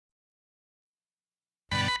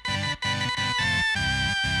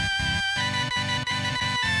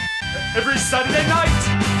every Saturday night.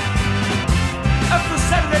 After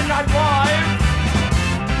Saturday Night Live,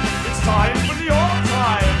 it's time for the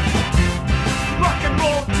all-time rock and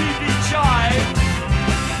roll TV jive.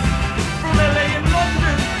 From LA and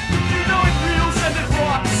London, you know it reels and it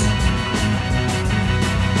rocks.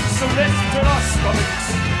 So let's turn our stomachs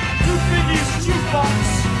to Piggy's Jukebox.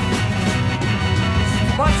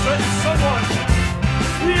 Sponsored someone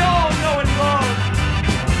we all know and love,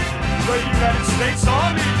 the United States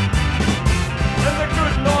Army and the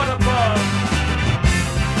good Lord above.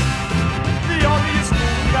 The Army is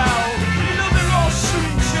cool now, you know they're all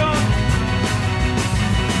shooting junk.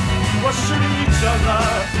 We're shooting each other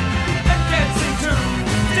and dancing to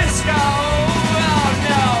disco. Oh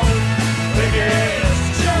no, Piggy's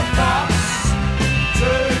Jukebox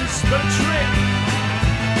turns the trick.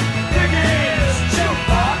 Piggy's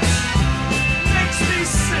Jukebox makes me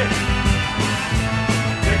sick.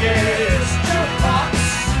 Piggy's Jukebox,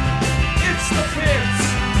 it's the pits.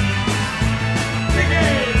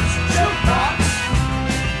 Piggy's Jukebox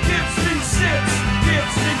gives me sits,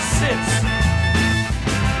 gives me sits.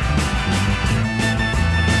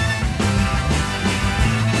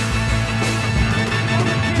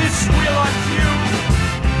 This wheel on cue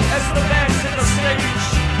as the bands hit the stage,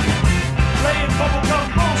 playing bubblegum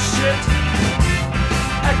bullshit,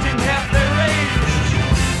 acting half their age.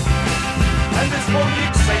 And there's phony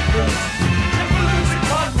excitement and balloons and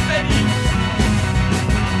confetti,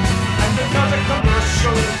 and another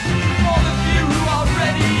commercial for all of you who are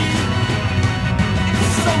ready.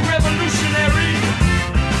 It's so revolutionary,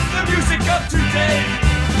 the music of today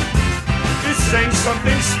is saying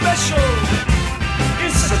something special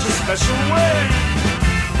in such a special way.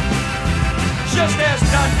 Just ask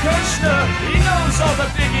Don Kirshner, he knows all the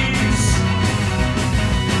biggies.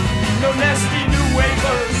 No nasty new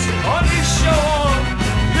waivers on his show on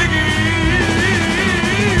Piggy.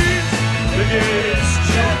 Piggy's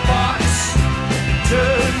Jukebox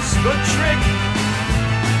turns the trick.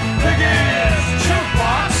 Piggy's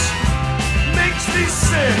Jukebox makes me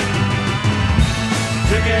sick.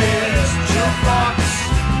 Piggy's Jukebox